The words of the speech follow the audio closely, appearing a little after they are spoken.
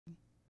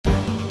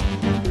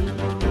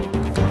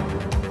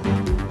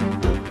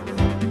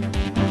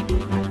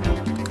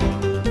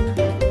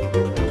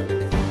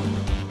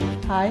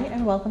Hi,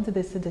 and welcome to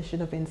this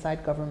edition of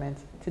Inside Government.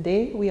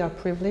 Today, we are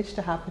privileged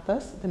to have with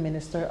us the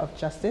Minister of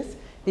Justice,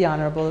 the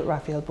Honorable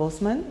Rafael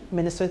Boasman.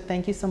 Minister,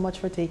 thank you so much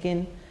for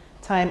taking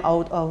time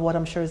out of what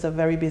I'm sure is a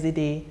very busy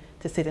day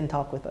to sit and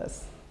talk with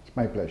us. It's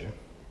my pleasure.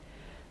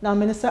 Now,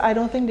 Minister, I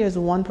don't think there's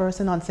one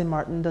person on St.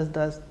 Martin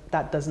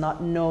that does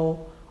not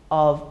know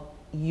of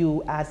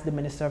you as the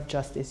Minister of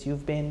Justice.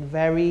 You've been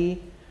very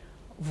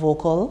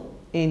vocal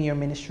in your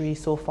ministry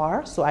so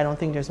far, so I don't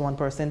think there's one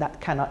person that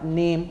cannot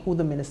name who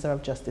the Minister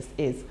of Justice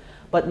is.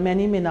 But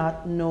many may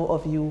not know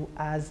of you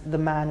as the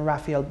man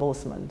Rafael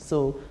Boasman.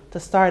 So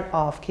to start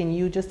off, can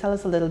you just tell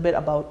us a little bit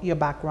about your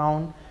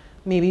background,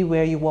 maybe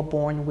where you were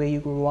born, where you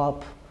grew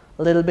up,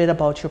 a little bit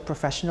about your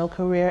professional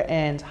career,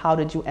 and how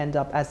did you end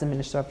up as the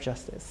Minister of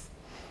Justice?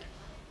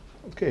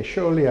 Okay,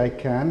 surely I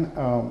can.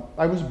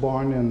 I was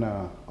born in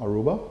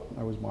Aruba.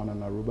 I was born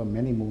in Aruba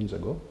many moons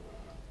ago.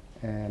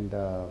 And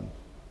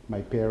my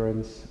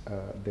parents,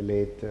 the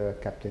late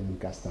Captain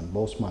Gaston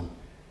Boasman,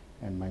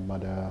 and my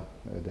mother,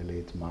 the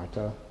late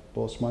Martha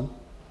Boasman,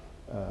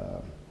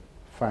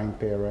 fine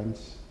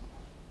parents.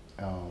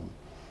 On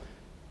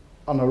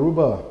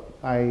Aruba,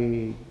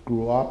 I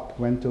grew up,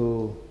 went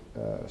to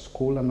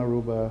school in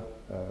Aruba,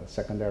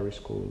 secondary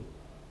school.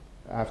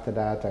 After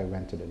that, I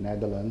went to the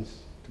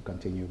Netherlands to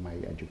continue my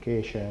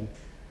education.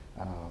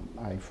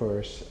 I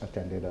first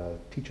attended a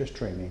teacher's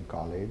training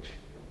college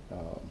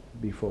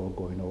before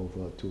going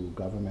over to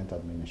government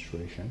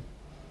administration.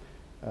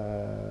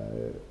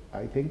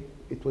 I think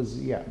it was,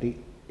 in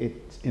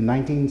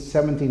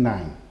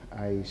 1979,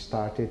 I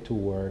started to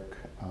work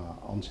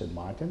on St.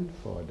 Martin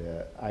for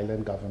the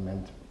island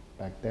government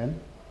back then.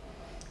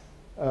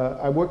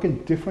 I work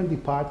in different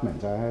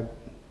departments. I had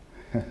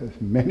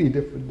many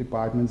different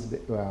departments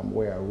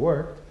where I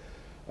worked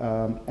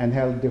and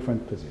held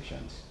different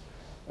positions,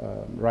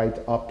 right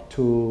up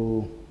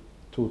to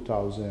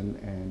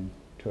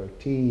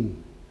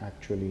 2013,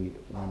 actually,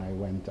 when I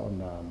went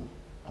on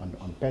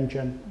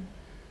pension.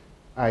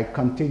 I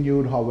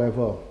continued,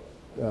 however,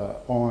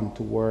 on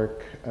to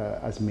work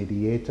as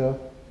mediator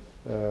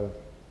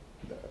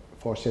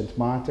for St.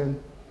 Martin.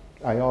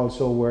 I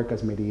also work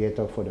as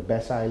mediator for the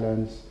Best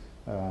Islands,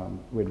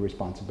 with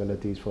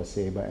responsibilities for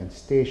Sabre and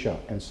Statia,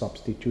 and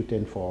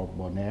substituting for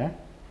Bonaire.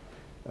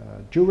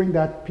 During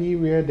that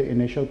period, the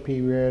initial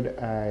period,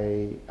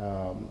 I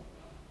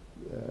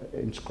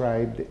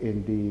inscribed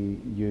in the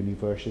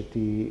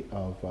University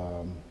of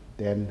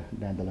then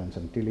Netherlands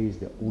Antilles,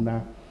 the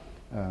UNA.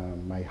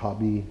 My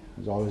hobby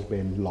has always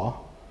been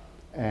law,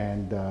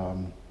 and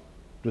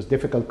it was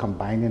difficult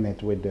combining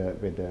it with the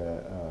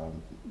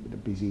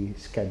busy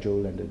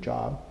schedule and the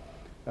job.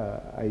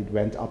 I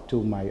went up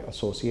to my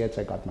associates.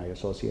 I got my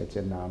associates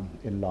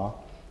in law,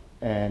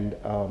 and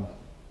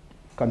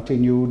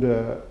continued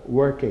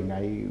working.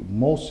 I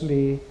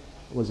mostly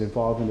was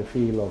involved in the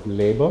field of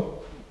labor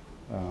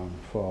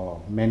for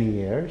many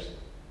years,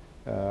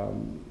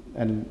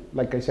 and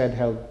like I said,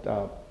 held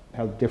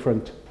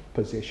different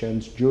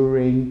positions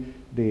during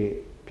the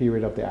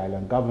period of the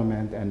island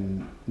government,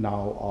 and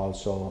now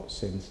also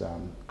since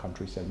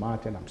country St.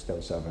 Martin, I'm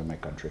still serving my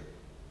country.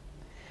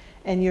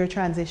 And your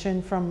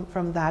transition from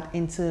that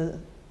into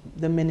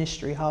the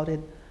ministry, how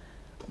did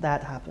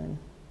that happen?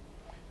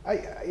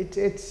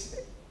 It's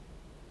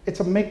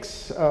a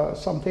mix,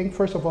 something.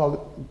 First of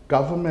all,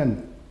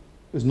 government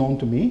is known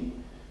to me.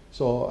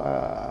 So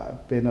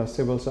I've been a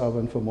civil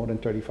servant for more than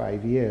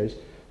 35 years.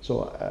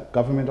 So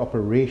government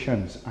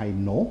operations, I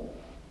know.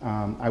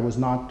 I was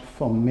not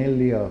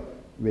familiar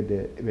with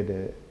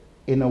the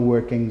inner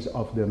workings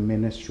of the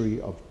Ministry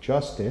of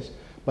Justice,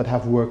 but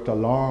have worked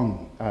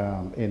along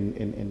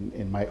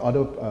in my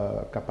other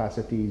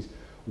capacities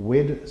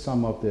with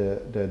some of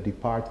the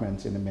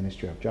departments in the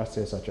Ministry of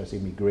Justice, such as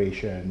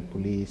immigration,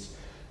 police,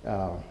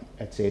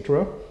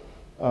 etc.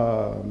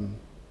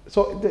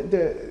 So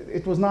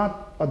it was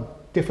not a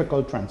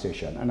difficult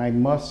transition, and I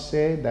must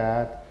say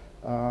that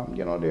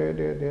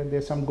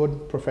there's some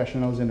good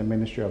professionals in the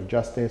Ministry of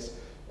Justice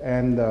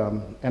and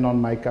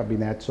on my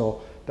cabinet,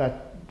 so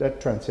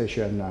that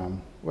transition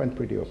went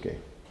pretty okay.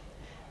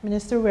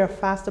 Minister, we're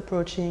fast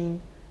approaching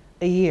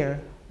a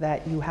year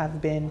that you have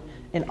been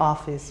in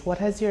office. What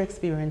has your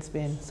experience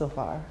been so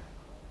far?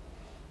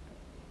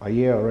 A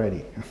year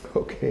already.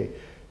 Okay.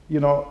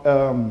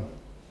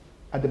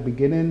 At the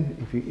beginning,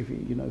 if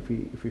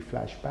we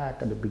flash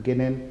back at the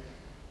beginning,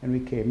 and we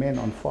came in,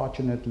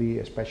 unfortunately,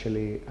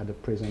 especially at the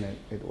prison,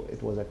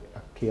 it was a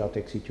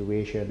chaotic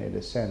situation in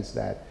the sense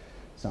that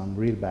some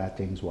real bad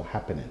things were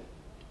happening.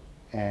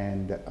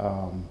 And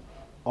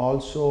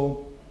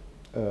also,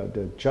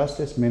 the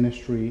Justice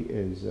Ministry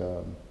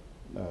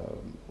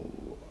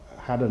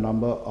had a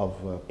number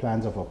of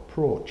plans of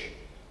approach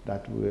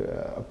that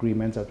were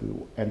agreements that we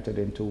entered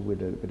into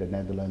with the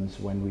Netherlands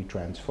when we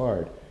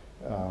transferred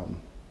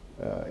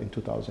in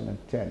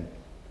 2010.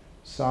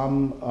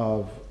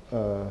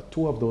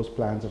 Two of those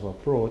plans of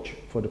approach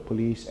for the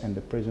police and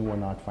the prison were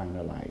not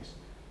finalized.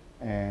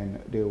 And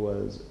there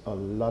was a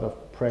lot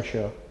of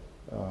pressure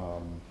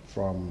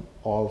from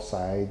all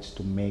sides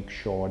to make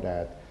sure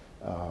that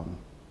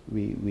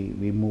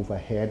we move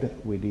ahead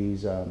with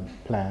these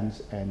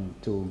plans and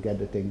to get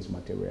the things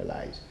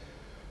materialized.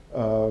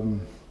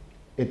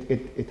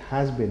 It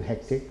has been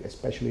hectic,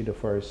 especially the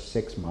first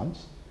 6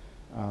 months.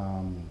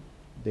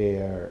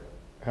 There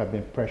have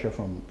been pressure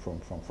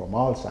from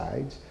all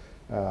sides.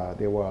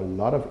 There were a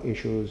lot of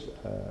issues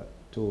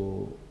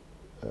to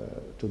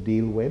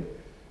deal with.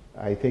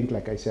 I think,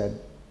 like I said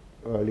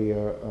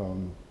earlier,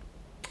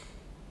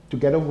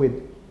 together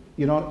with,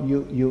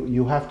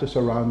 you have to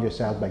surround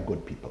yourself by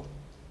good people.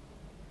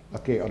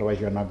 Okay, otherwise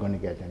you're not going to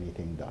get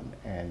anything done.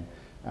 And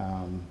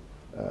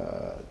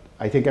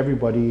I think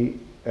everybody,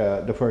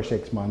 the first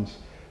 6 months,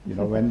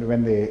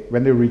 when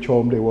they reach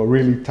home, they were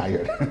really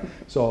tired.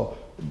 So,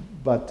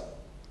 but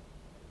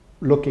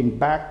looking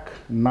back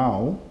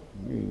now,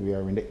 we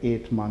are in the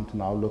 8th month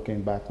now.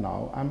 Looking back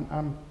now,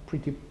 I'm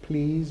pretty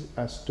pleased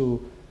as to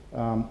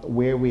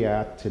where we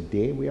are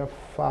today. We are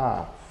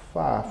far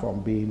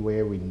from being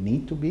where we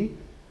need to be.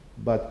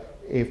 But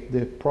if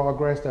the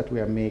progress that we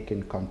are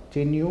making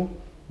continue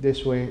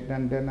this way,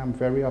 then I'm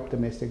very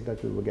optimistic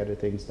that we will get the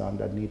things done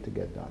that need to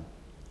get done.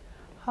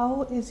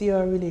 How is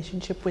your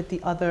relationship with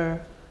the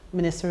other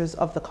ministers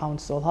of the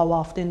council? How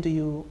often do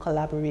you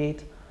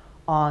collaborate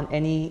on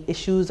any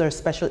issues or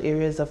special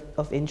areas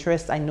of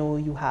interest? I know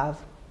you have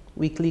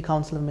weekly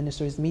Council of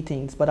Ministers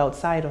meetings, but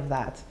outside of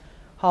that,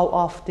 how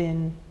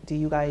often do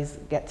you guys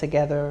get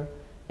together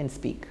and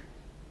speak?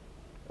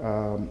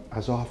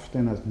 As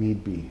often as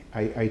need be.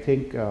 I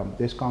think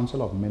this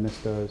Council of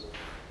Ministers,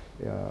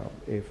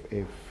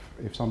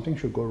 if something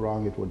should go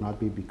wrong, it would not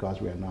be because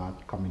we are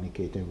not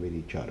communicating with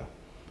each other.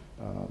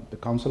 The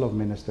Council of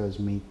Ministers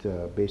meet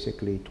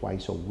basically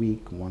twice a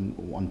week.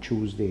 On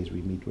Tuesdays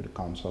we meet with the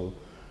Council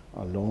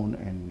alone,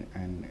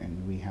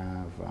 and we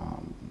have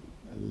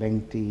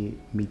lengthy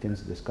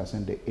meetings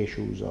discussing the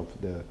issues of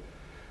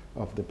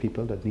the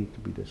people that need to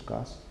be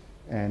discussed.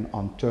 And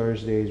on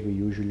Thursdays we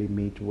usually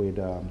meet with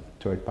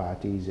third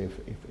parties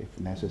if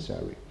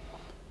necessary.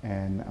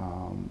 And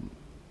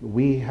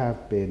we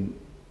have been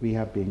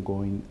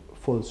going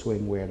full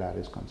swing where that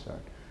is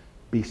concerned.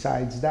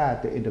 Besides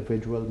that, the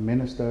individual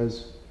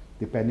ministers,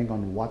 depending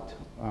on what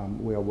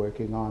we are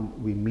working on,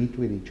 we meet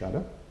with each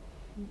other.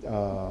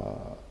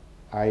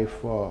 I,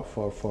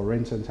 for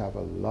instance, have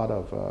a lot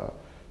of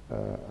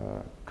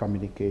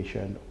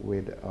communication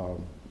with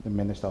the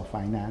Minister of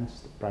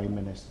Finance, the Prime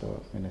Minister,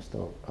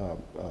 Minister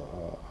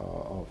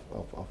of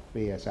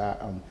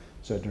ASR on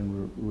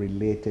certain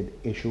related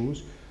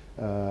issues.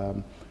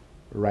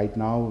 Right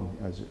now,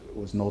 as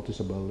was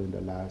noticeable in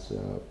the last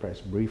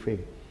press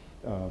briefing,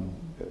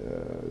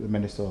 the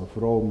Minister of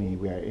Romi,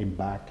 we are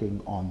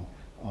embarking on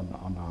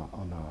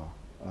a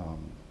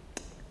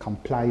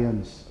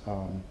compliance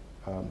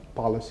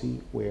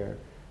policy where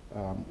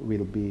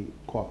we'll be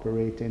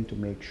cooperating to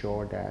make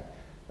sure that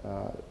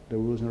the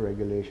rules and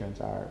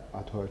regulations are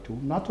adhered to,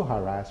 not to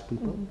harass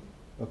people,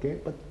 okay,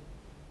 but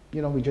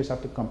we just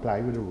have to comply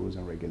with the rules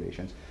and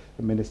regulations.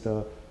 The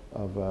Minister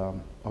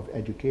of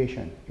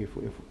Education, if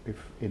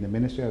in the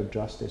Ministry of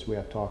Justice we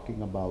are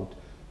talking about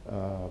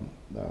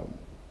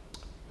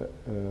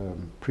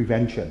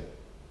prevention,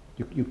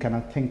 you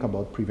cannot think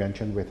about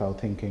prevention without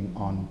thinking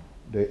on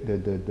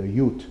the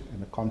youth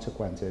and the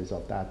consequences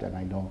of that, and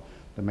I know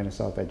the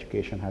Minister of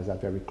Education has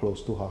that very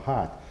close to her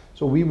heart.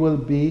 So we will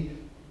be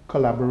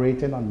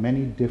collaborating on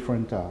many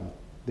different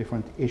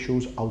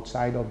issues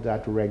outside of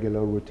that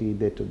regular routine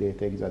day-to-day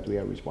things that we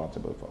are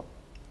responsible for.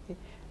 Okay.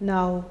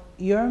 Now,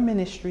 your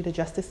ministry, the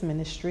Justice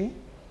Ministry,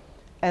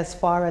 as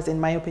far as, in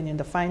my opinion,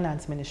 the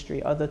Finance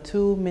Ministry, are the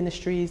two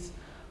ministries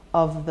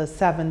of the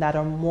 7 that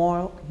are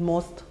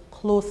most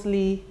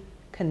closely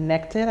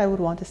connected, I would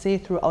want to say,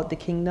 throughout the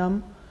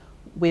kingdom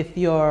with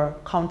your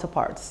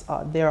counterparts.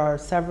 There are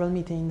several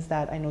meetings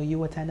that I know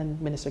you attend and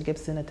Minister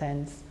Gibson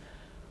attends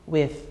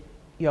with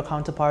your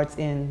counterparts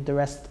in the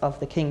rest of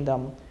the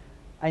kingdom.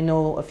 I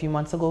know a few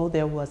months ago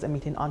there was a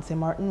meeting on St.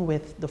 Martin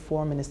with the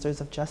 4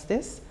 ministers of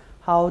justice.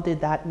 How did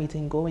that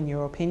meeting go in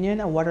your opinion,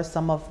 and what are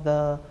some of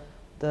the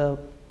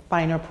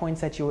finer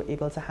points that you were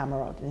able to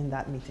hammer out in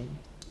that meeting?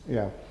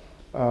 Yeah.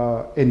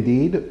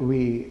 Indeed,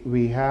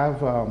 we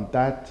have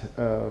that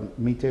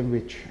meeting,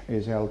 which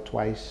is held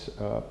twice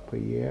per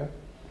year,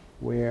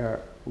 where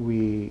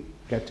we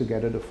get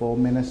together the 4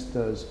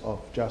 ministers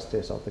of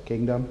justice of the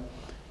kingdom,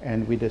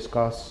 and we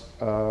discuss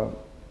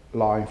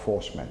law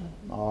enforcement,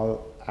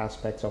 all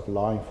aspects of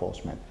law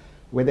enforcement,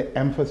 with the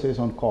emphasis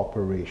on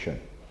cooperation.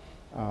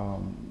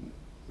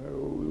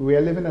 We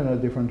are living in a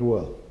different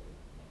world.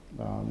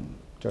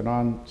 Turn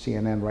on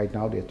CNN right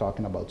now, they're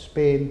talking about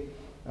Spain.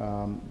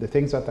 The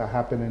things that are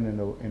happening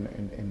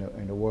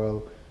in the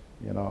world,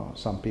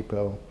 some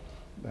people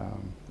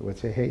would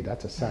say, hey,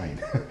 that's a sign.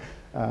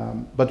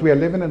 But we are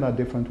living in a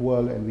different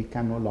world, and we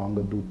can no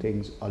longer do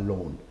things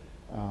alone.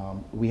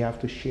 We have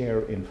to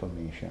share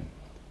information.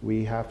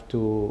 We have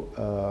to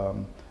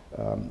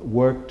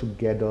work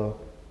together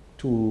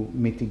to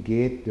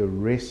mitigate the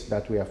risks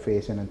that we are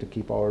facing and to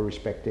keep our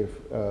respective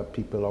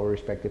people, our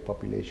respective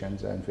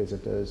populations and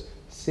visitors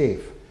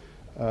safe.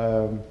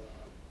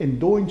 In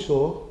doing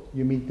so,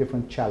 you meet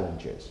different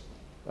challenges.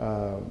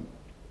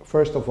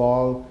 First of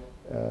all,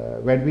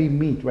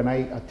 when I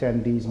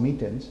attend these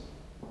meetings,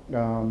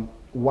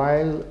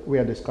 while we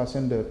are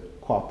discussing the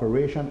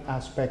cooperation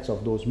aspects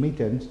of those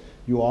meetings,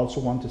 you also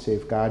want to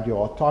safeguard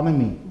your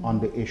autonomy on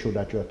the issue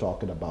that you're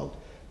talking about.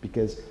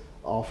 Because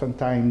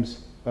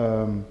oftentimes,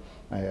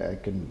 I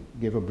can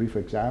give a brief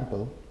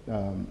example.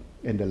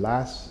 In the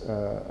last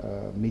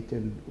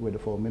meeting with the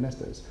 4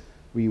 ministers,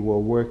 we were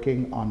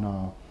working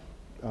on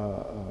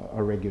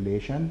a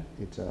regulation.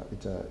 It's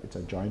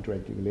a joint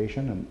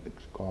regulation, and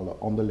it's called an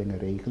onderlinge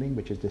regeling,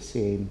 which is the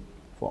same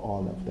for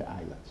all of the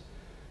islands.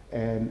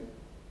 And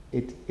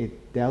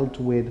it dealt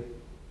with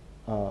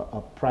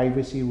a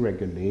privacy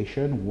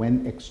regulation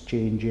when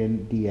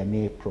exchanging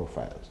DNA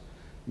profiles.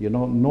 You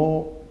know,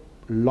 no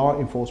law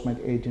enforcement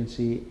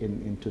agency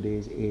in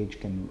today's age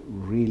can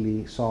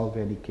really solve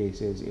any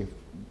cases if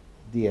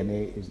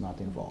DNA is not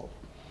involved.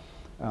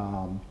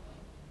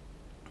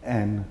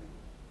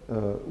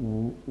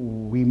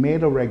 We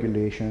made a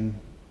regulation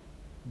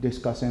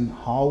discussing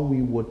how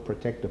we would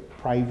protect the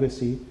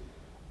privacy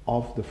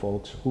of the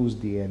folks whose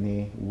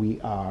DNA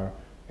we are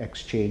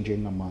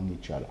exchanging among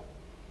each other.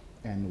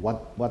 And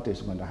what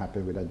is going to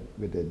happen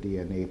with the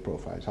DNA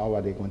profiles? How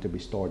are they going to be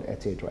stored,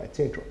 etc.,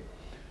 etc.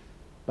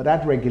 But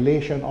that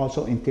regulation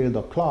also entailed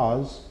a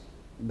clause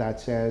that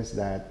says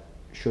that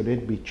should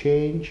it be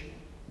changed,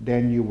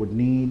 then you would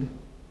need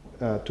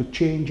to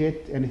change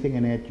it, anything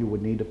in it, you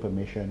would need the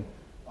permission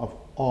of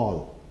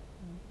all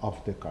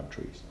of the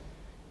countries.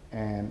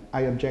 And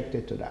I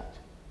objected to that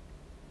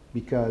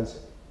because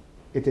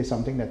it is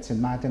something that St.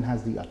 Martin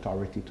has the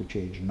authority to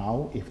change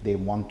now if they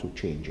want to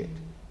change it.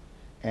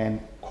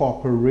 And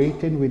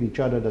cooperating with each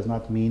other does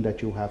not mean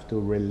that you have to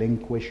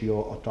relinquish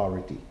your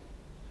authority.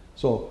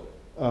 So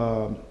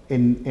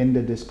in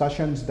the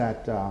discussions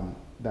that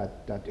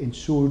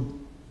ensued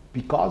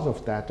because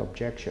of that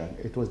objection,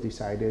 it was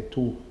decided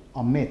to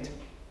omit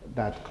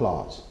that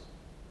clause.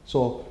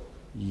 So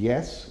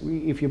yes,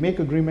 if you make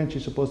agreements,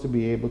 you're supposed to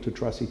be able to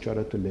trust each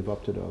other to live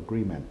up to the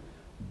agreement.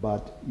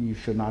 But you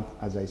should not,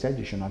 as I said,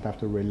 you should not have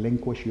to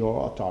relinquish your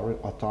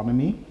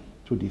autonomy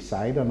to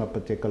decide on a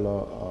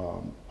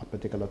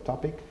particular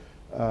topic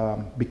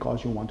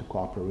because you want to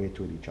cooperate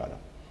with each other.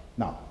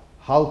 Now,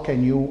 how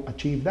can you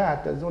achieve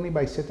that? That's only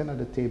by sitting at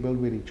the table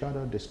with each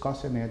other,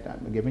 discussing it,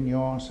 giving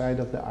your side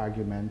of the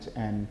argument,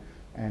 and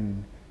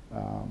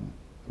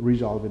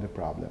resolving the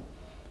problem.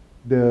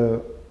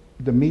 The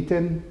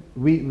meeting,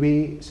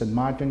 St.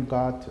 Martin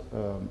got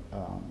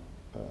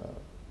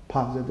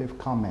positive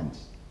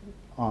comments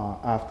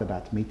after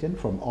that meeting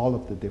from all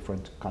of the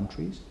different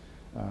countries.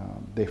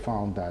 They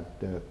found that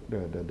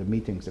the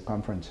meetings, the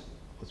conference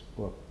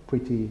were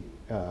pretty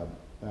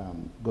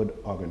good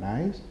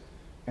organized,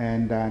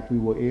 and that we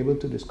were able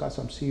to discuss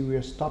some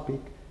serious topic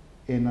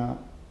in an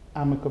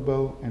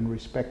amicable and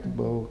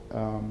respectable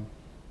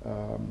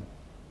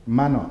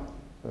manner.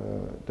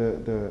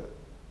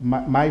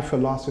 My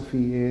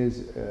philosophy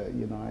is,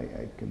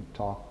 I can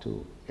talk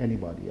to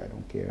anybody. I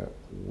don't care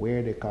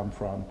where they come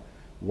from,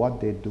 what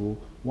they do.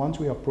 Once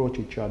we approach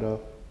each other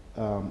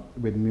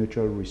with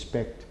mutual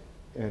respect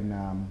and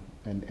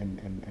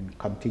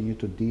continue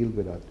to deal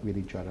with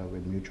each other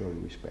with mutual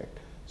respect.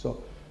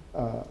 So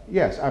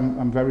yes,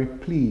 I'm very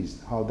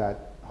pleased how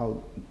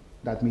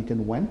that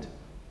meeting went,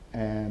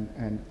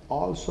 and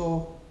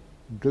also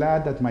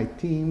glad that my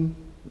team,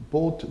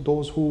 both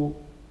those who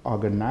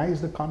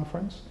organized the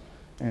conference,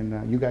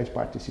 and you guys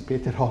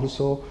participated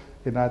also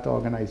in that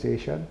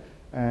organization,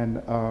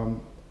 and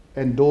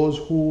those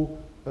who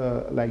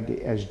like the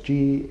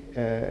SG,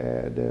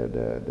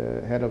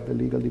 the head of the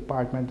legal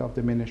department of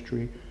the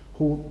ministry,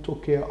 who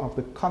took care of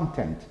the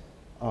content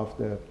of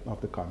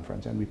the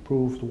conference. And we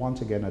proved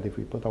once again that if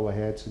we put our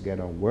heads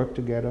together and work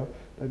together,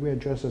 that we are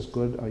just as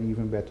good or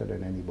even better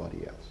than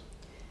anybody else.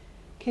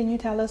 Can you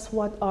tell us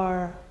what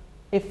are,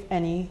 if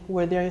any,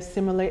 were there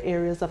similar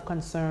areas of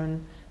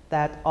concern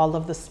that all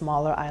of the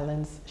smaller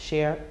islands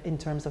share in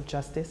terms of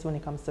justice when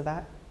it comes to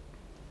that?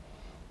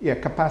 Yeah,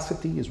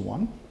 capacity is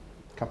one.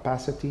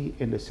 Capacity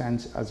in the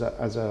sense as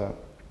a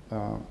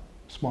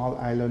small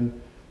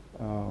island,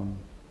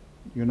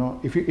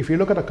 if you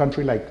look at a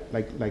country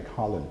like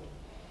Holland,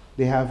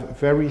 they have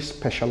very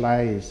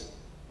specialized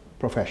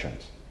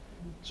professions.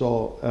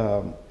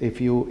 So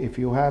if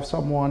you have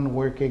someone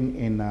working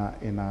in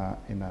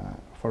a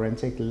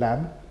forensic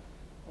lab,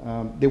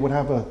 they would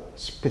have a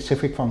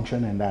specific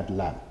function in that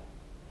lab.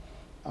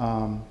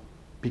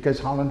 Because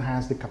Holland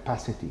has the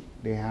capacity,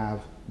 they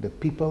have the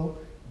people,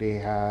 they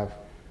have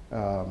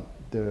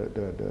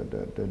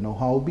the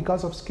know-how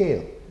because of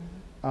scale.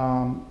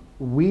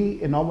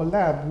 We, in our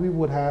lab, we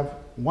would have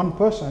one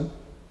person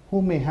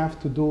who may have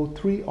to do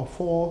 3 or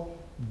 4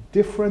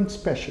 different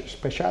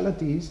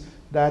specialities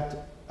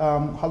that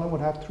Holland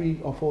would have 3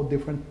 or 4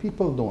 different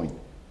people doing.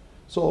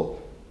 So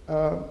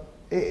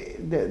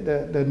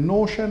the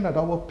notion that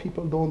our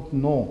people don't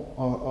know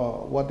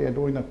or what they're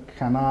doing or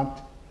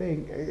cannot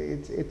think,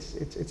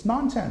 it's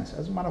nonsense.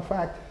 As a matter of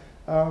fact,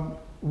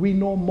 we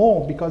know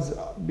more because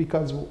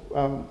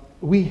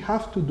we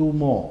have to do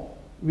more.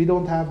 We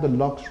don't have the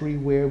luxury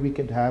where we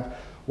could have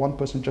one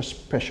person just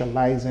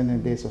specializing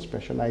in this or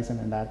specializing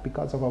in that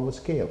because of our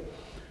scale.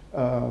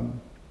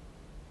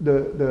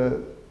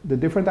 The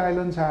different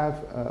islands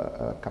have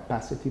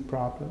capacity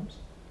problems.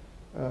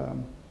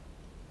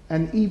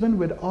 And even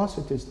with us,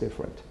 it is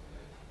different.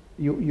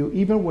 You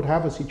even would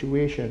have a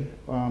situation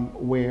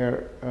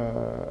where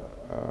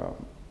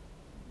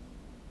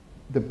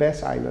the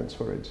best islands,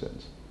 for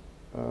instance,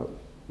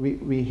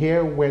 we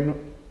hear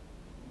when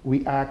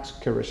we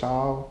ask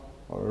Curacao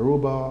or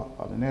Aruba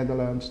or the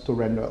Netherlands to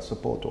render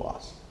support to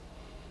us.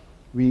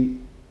 We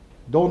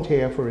don't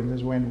hear, for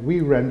instance, when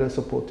we render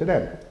support to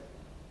them.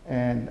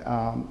 And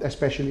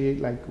especially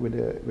like with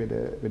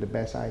the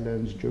best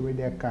islands during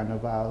their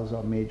carnivals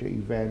or major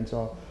events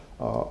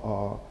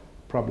or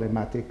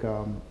problematic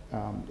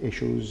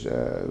issues.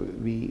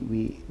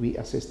 We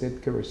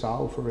assisted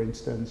Curacao, for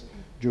instance,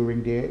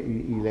 during their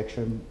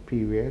election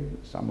period.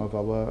 Some of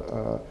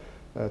our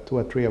 2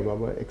 or 3 of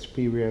our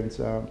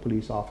experienced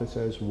police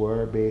officers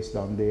were based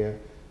on their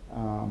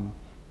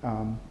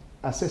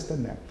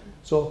assisting them.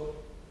 So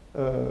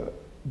the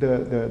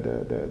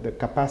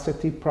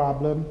capacity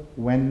problem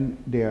when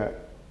there are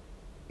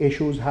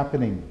issues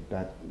happening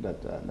that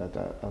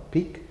are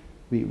peak,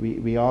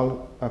 we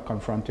all are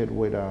confronted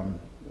with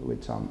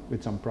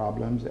some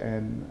problems,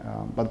 and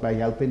but by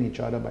helping each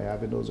other, by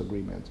having those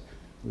agreements,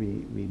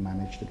 we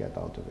managed to get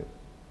out of it.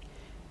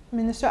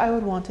 Minister, I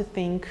would want to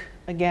think,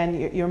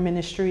 again, your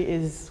ministry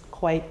is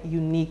quite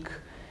unique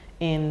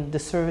in the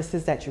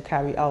services that you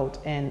carry out,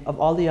 and of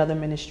all the other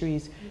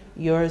ministries,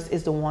 yours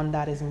is the one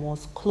that is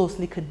most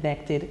closely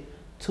connected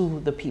to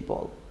the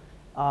people.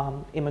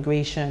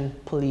 Immigration,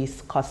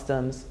 police,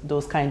 customs,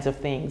 those kinds of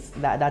things,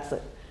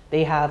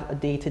 they have a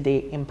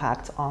day-to-day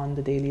impact on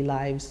the daily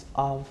lives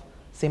of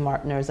St.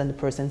 Martiners and the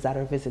persons that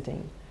are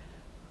visiting.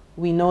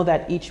 We know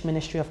that each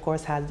ministry, of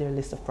course, has their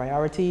list of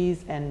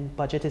priorities, and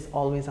budget is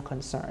always a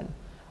concern.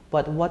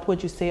 But what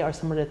would you say are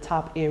some of the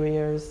top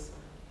areas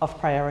of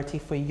priority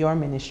for your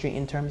ministry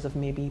in terms of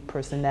maybe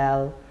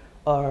personnel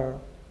or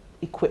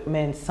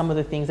equipment, some of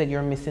the things that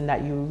you're missing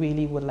that you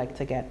really would like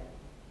to get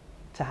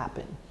to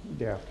happen?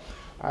 Yeah.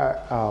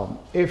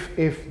 If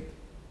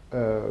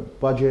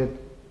budget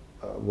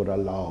would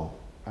allow,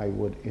 I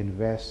would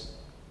invest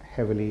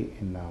heavily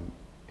in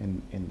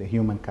the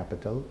human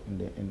capital,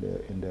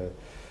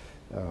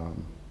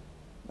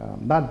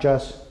 not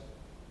just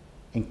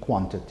in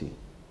quantity,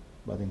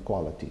 but in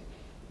quality.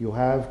 You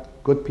have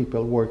good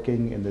people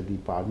working in the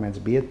departments,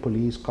 be it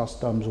police,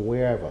 customs,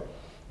 wherever.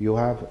 You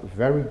have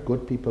very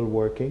good people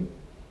working,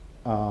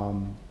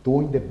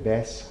 doing the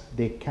best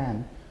they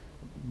can.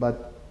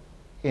 But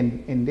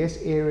in this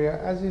area,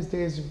 as is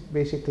this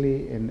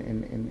basically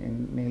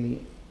in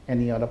nearly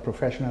any other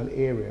professional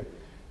area,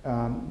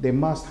 they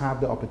must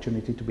have the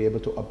opportunity to be able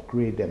to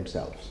upgrade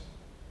themselves.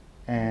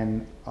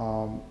 And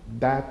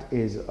that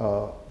is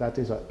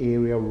an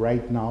area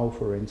right now,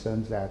 for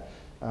instance, that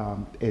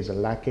is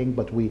lacking.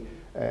 But we,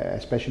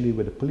 especially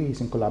with the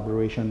police in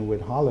collaboration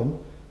with Holland,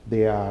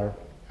 there's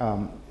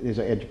an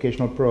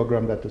educational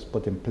program that is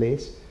put in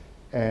place,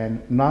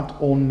 and not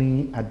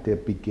only at the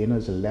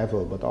beginner's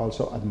level, but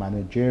also at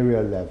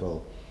managerial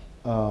level.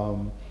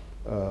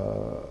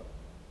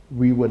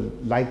 We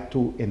would like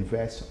to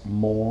invest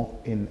more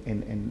in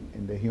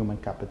the human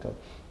capital.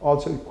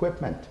 Also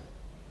equipment.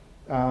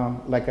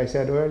 Like I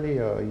said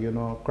earlier, you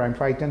know, crime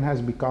fighting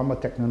has become a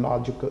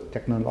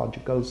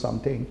technological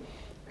something,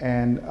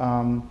 and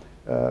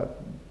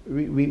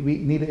we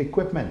need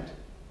equipment.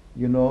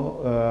 You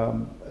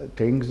know,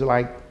 things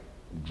like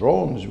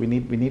drones. We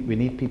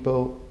need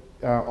people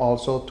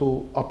also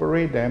to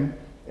operate them,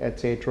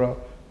 etc.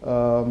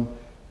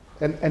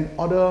 And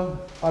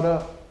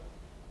other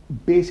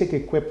basic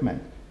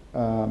equipment.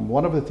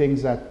 One of the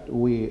things that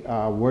we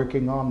are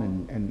working on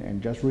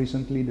and just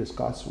recently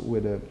discussed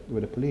with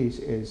the police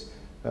is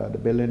the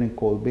building in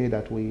Cold Bay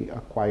that we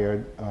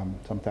acquired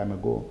some time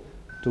ago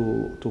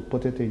to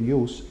put it in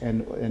use,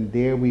 and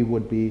there we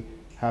would be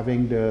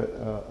having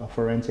a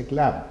forensic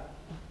lab,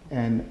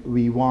 and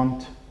we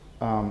want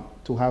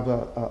to have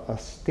a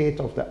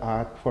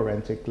state-of-the-art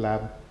forensic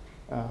lab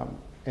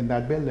in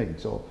that building.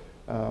 So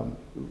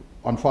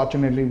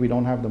unfortunately, we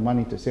don't have the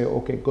money to say,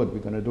 okay, good, we're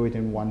going to do it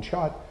in one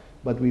shot,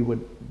 but we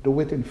would do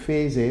it in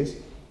phases,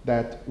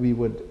 that we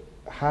would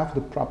have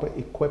the proper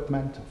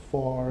equipment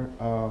for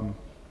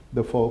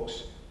the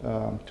folks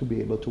to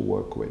be able to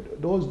work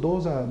with.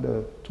 Those are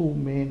the 2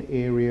 main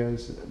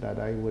areas that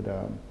I would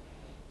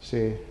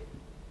say,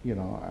 you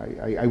know,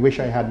 I wish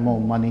I had more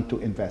money to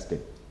invest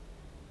in.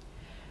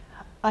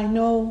 I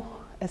know,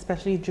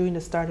 especially during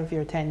the start of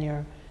your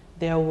tenure,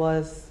 there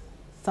was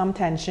some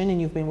tension, and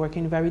you've been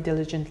working very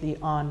diligently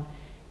on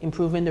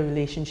improving the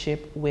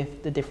relationship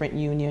with the different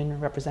union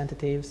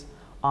representatives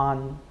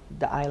on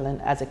the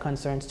island as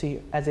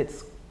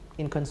it's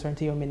in concern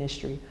to your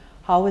ministry.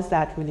 How is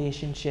that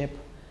relationship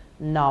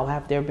now?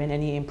 Have there been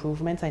any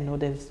improvements? I know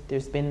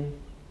there's been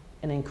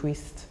an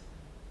increased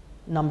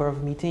number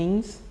of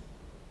meetings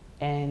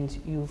and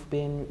you've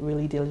been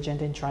really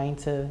diligent in trying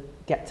to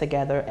get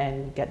together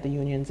and get the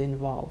unions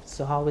involved.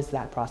 So how is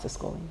that process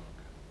going?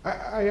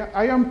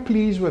 I am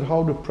pleased with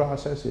how the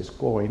process is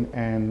going,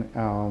 and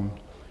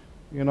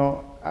you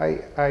know,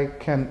 I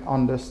can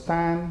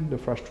understand the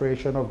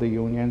frustration of the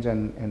unions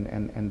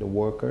and the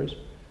workers.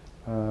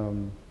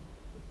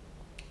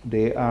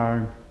 There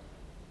are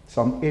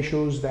some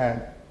issues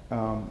that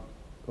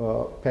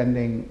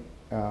pending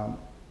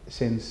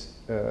since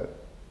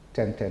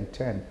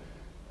 10-10-10,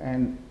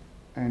 and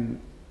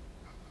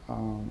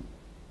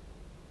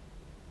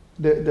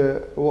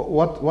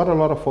what a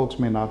lot of folks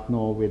may not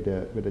know with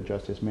the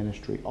Justice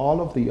Ministry,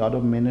 all of the other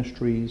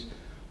ministries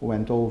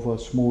went over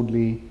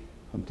smoothly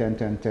from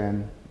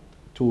 10-10-10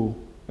 to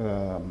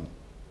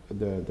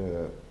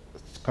the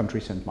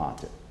country St.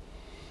 Martin.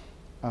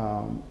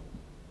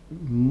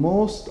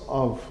 Most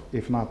of,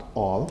 if not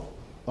all,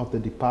 of the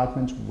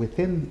departments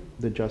within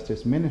the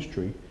Justice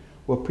Ministry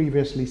were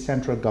previously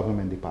central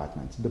government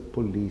departments. The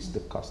police,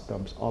 the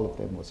customs, all of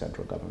them were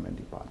central government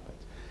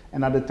departments.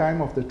 And at the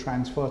time of the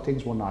transfer,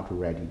 things were not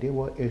ready. There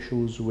were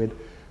issues with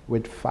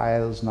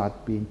files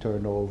not being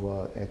turned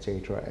over,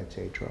 etc.,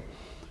 etc.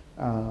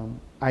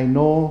 I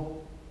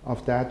know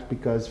of that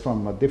because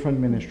from a different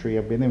ministry,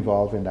 I've been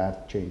involved in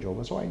that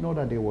changeover. So I know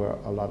that there were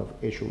a lot of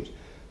issues.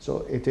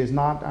 So it is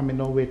not, I'm in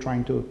no way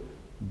trying to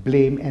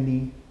blame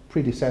any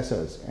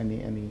predecessors, any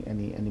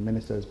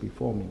ministers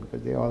before me,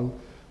 because they all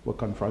were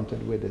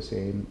confronted with the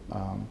same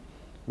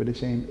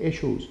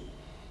issues.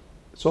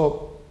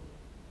 So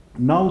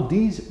now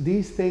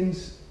these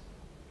things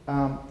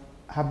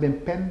have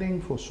been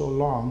pending for so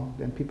long,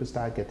 then people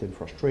start getting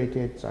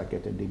frustrated, start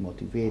getting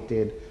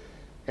demotivated,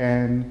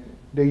 and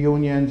the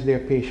unions, their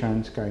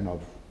patience kind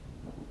of,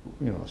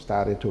 you know,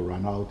 started to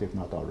run out, if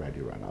not already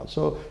run out.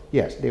 So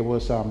yes, there were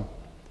some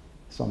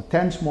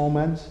tense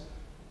moments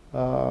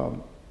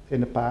in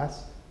the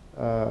past.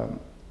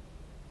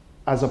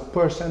 As a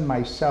person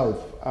myself,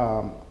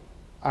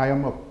 I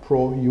am a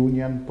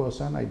pro-union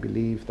person. I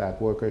believe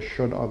that workers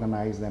should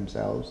organize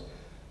themselves,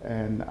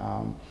 and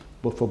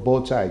but for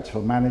both sides,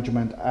 for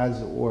management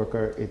as a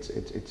worker,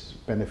 it's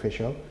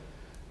beneficial.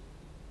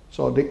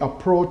 So the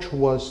approach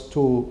was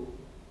to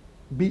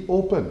be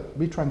open,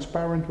 be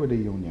transparent with the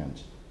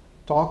unions,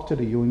 talk to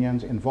the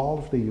unions,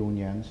 involve the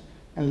unions,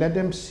 and let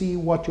them see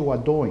what you are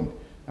doing.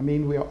 I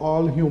mean, we are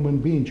all human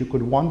beings. You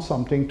could want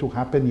something to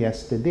happen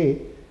yesterday,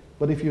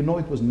 but if you know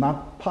it was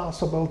not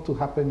possible to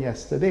happen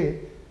yesterday,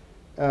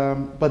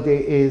 but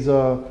there is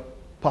a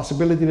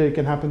possibility that it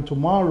can happen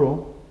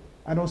tomorrow,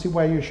 I don't see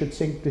why you should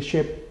sink the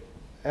ship.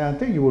 I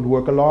think you would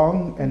work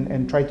along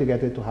and try to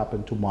get it to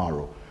happen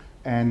tomorrow.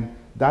 And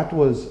that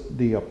was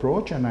the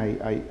approach, and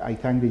I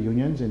thank the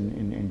unions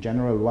in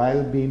general,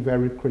 while being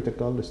very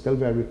critical, they're still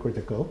very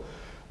critical.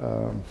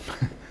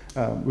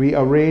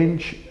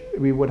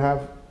 We would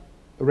have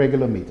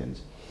regular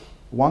meetings.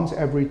 Once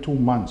every 2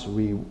 months,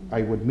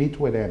 I would meet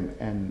with them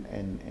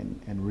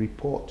and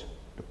report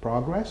the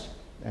progress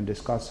and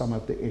discuss some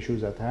of the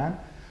issues at hand.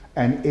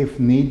 And if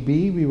need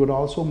be, we would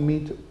also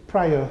meet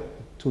prior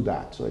to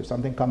that. So if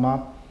something come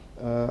up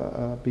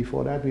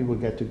before that, we would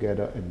get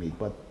together and meet.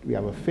 But we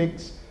have a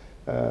fixed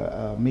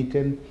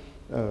meeting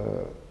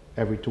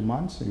every 2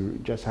 months. We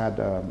just had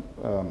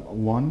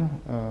one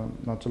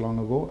not so long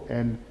ago.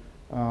 And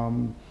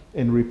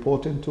in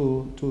reporting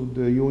to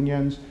the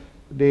unions,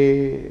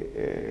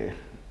 they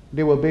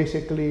were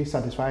basically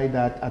satisfied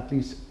that at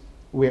least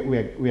we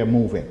are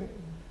moving.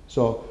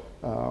 So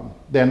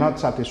they're not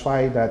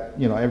satisfied that,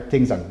 you know,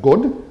 things are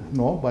good,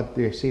 no, but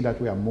they see that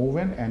we are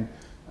moving, and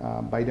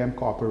by them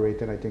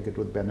cooperating, I think it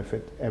would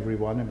benefit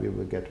everyone, and we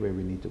will get where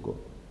we need to go.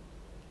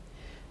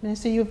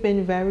 Minister, you've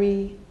been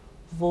very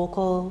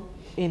vocal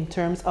in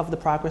terms of the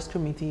Progress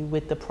Committee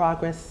with the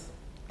progress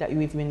that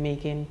we've been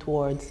making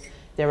towards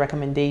their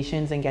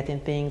recommendations and getting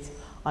things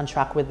on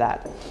track with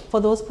that. For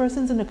those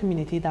persons in the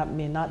community that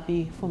may not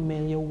be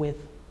familiar with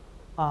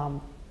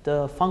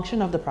the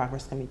function of the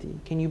Progress Committee,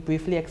 can you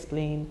briefly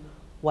explain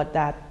what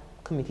that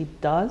committee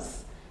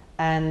does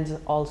and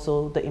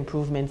also the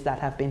improvements that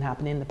have been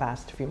happening in the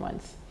past few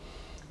months?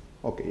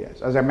 Okay,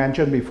 yes. As I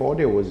mentioned before,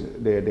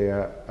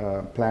 there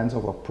are plans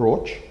of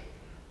approach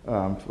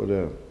for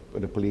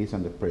the police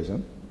and the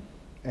prison,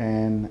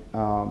 and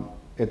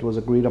it was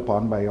agreed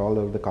upon by all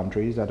of the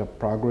countries that a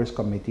Progress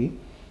Committee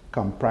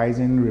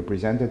comprising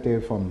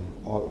representatives from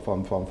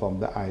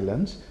the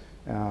islands.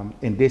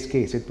 In this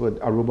case,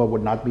 Aruba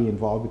would not be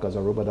involved because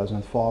Aruba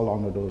doesn't fall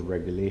under those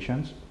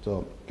regulations.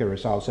 So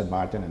Curacao, St.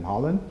 Martin, and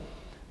Holland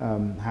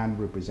had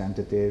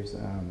representatives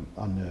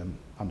on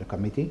the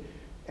committee,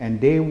 and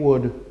they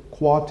would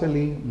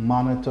quarterly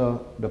monitor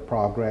the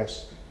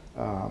progress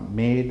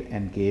made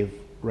and give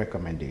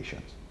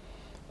recommendations.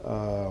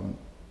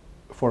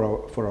 For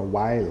a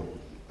while,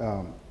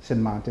 St.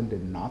 Martin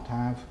did not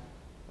have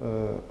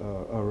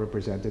a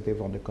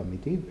representative on the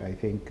committee. I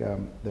think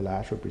the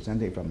last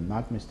representative, if I'm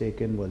not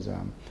mistaken, was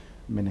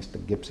Minister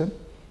Gibson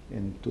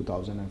in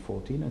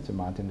 2014, and St.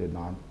 Martin did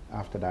not,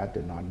 after that,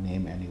 did not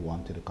name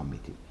anyone to the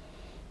committee.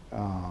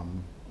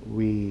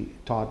 We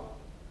thought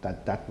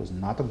that was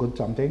not a good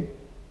something.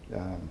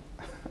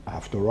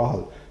 After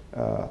all,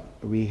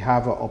 we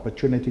have an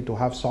opportunity to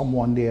have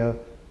someone there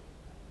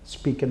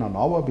speaking on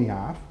our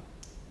behalf,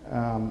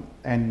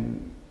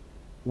 and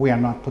we are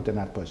not putting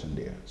that person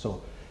there.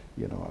 So,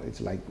 you know,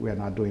 it's like we are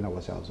not doing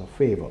ourselves a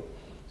favor.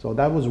 So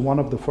that was one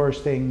of the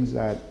first things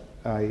that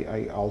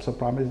I also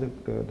promised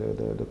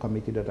the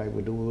committee that I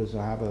would do, was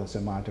to have a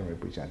St. Martin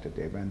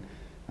representative. And,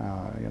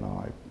 you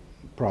know, I'm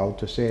proud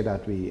to say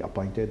that we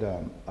appointed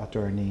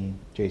attorney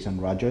Jason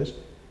Rogers,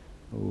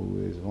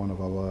 who is one of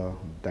our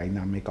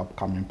dynamic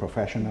upcoming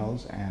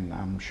professionals, and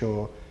I'm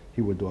sure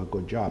he would do a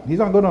good job. He's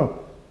not going to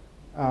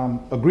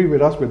agree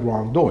with us with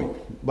wrongdoing,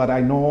 but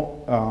I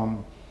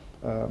know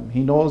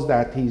he knows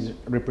that he's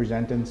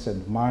representing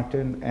St.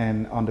 Martin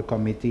and on the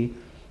committee,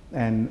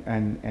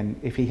 and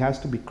if he has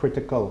to be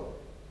critical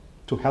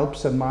to help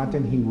St.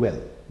 Martin, he will,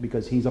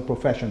 because he's a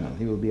professional.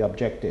 He will be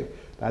objective.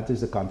 That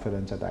is the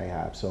confidence that I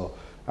have. So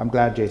I'm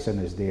glad Jason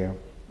is there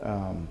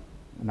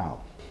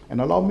now. And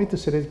allow me to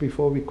say this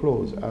before we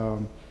close.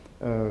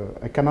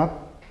 I cannot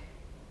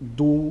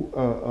do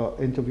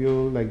an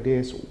interview like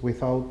this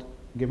without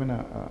giving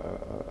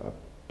a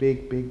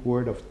big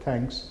word of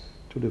thanks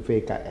to the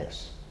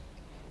VKS.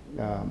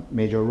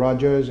 Major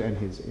Rogers and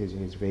his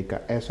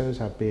VKSs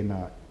have been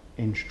an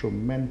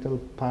instrumental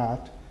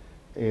part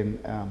in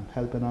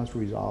helping us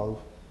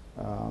resolve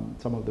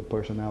some of the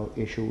personnel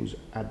issues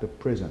at the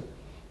prison.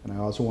 And I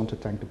also want to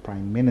thank the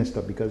Prime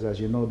Minister, because as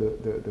you know,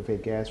 the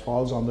VKS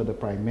falls under the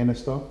Prime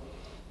Minister,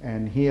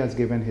 and he has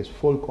given his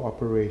full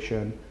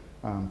cooperation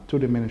to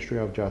the Ministry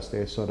of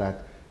Justice so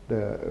that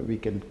we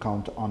can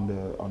count on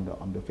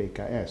the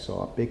VKS.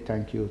 So a big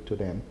thank you to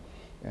them,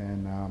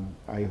 and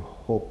I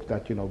hope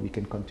that, you know, we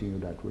can continue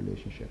that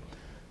relationship.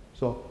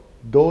 So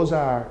those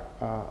are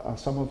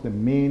some of the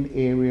main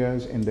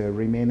areas in the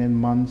remaining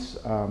months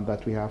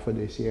that we have for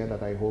this year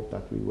that I hope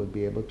that we will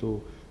be able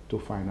to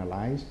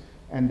finalize,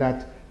 and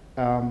that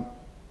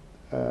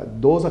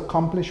those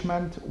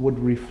accomplishments would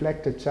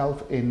reflect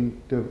itself in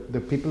the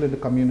people in the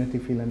community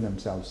feeling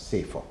themselves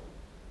safer.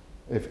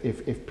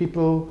 If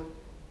people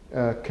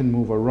can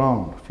move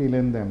around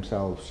feeling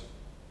themselves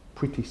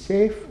pretty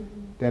safe,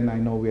 then I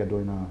know we are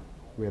doing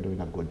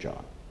a good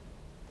job.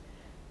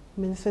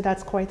 Minister,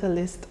 that's quite a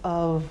list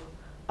of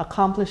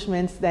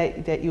accomplishments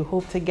that you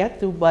hope to get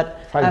through,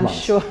 but I'm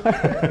sure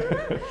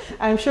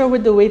I'm sure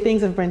with the way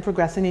things have been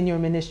progressing in your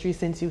ministry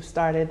since you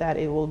started, that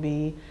it will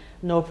be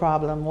no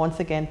problem. Once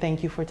again,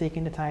 thank you for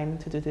taking the time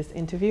to do this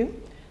interview.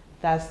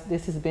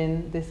 This has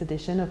been this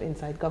edition of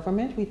Inside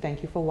Government. We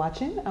thank you for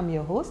watching. I'm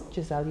your host,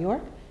 Giselle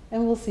York,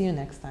 and we'll see you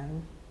next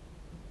time.